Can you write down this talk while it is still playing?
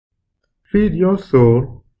Feed your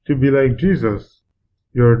soul to be like Jesus.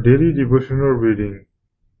 Your daily devotional reading.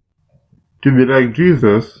 To be like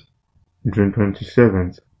Jesus, June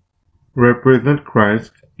 27th. Represent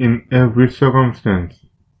Christ in every circumstance.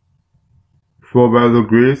 For by the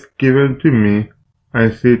grace given to me, I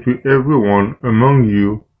say to everyone among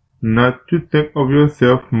you, not to think of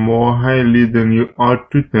yourself more highly than you ought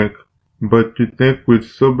to think, but to think with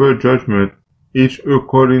sober judgment, each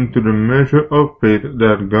according to the measure of faith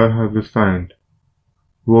that God has assigned.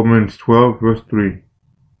 Romans 12 verse 3.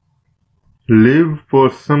 Live for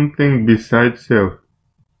something besides self.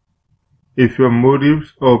 If your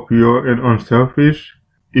motives are pure and unselfish,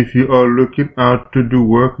 if you are looking out to do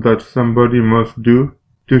work that somebody must do,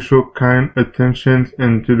 to show kind attentions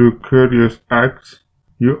and to do courteous acts,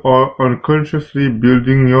 you are unconsciously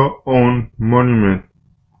building your own monument.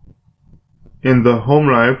 In the home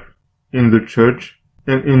life, in the church,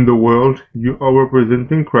 and in the world, you are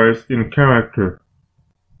representing Christ in character.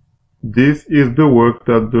 This is the work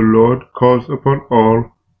that the Lord calls upon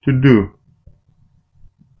all to do.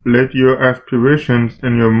 Let your aspirations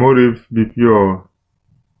and your motives be pure.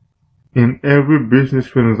 In every business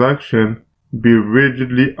transaction, be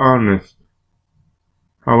rigidly honest.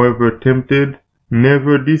 However tempted,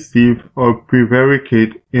 never deceive or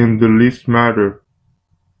prevaricate in the least matter.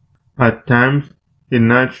 At times, a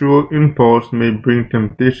natural impulse may bring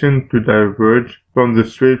temptation to diverge from the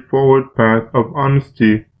straightforward path of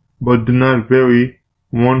honesty, but do not vary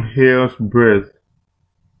one hair's breadth.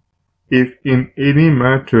 If in any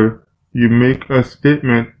matter you make a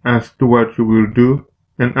statement as to what you will do,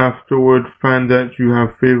 and afterward find that you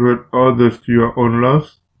have favored others to your own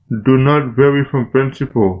loss, do not vary from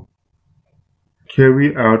principle.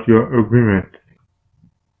 Carry out your agreement.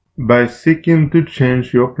 By seeking to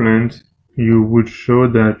change your plans, you would show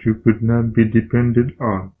that you could not be depended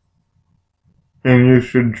on. And you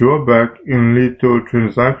should draw back in little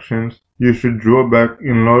transactions, you should draw back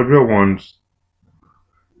in larger ones.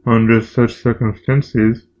 Under such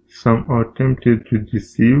circumstances, some are tempted to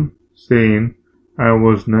deceive, saying, I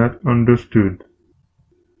was not understood.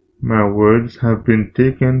 My words have been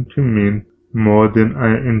taken to mean more than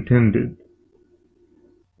I intended.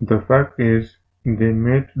 The fact is, they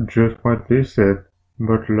meant just what they said,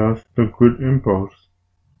 but lost the good impulse,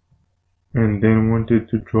 and then wanted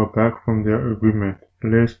to draw back from their agreement,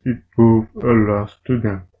 lest it prove a loss to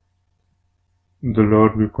them. The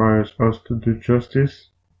Lord requires us to do justice,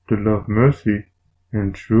 to love mercy,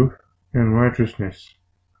 and truth, and righteousness.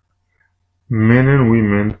 Men and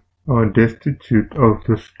women are destitute of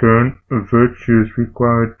the stern virtues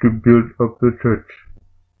required to build up the church.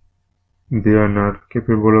 They are not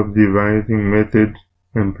capable of devising methods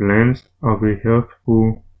and plans of a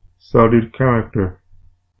healthful, solid character.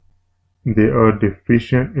 They are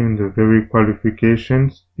deficient in the very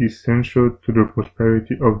qualifications essential to the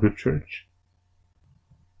prosperity of the church.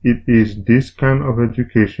 It is this kind of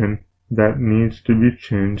education that needs to be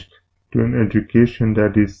changed to an education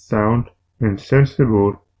that is sound and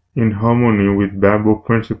sensible in harmony with Bible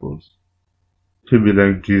principles. To be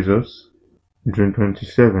like Jesus, June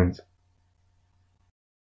 27th.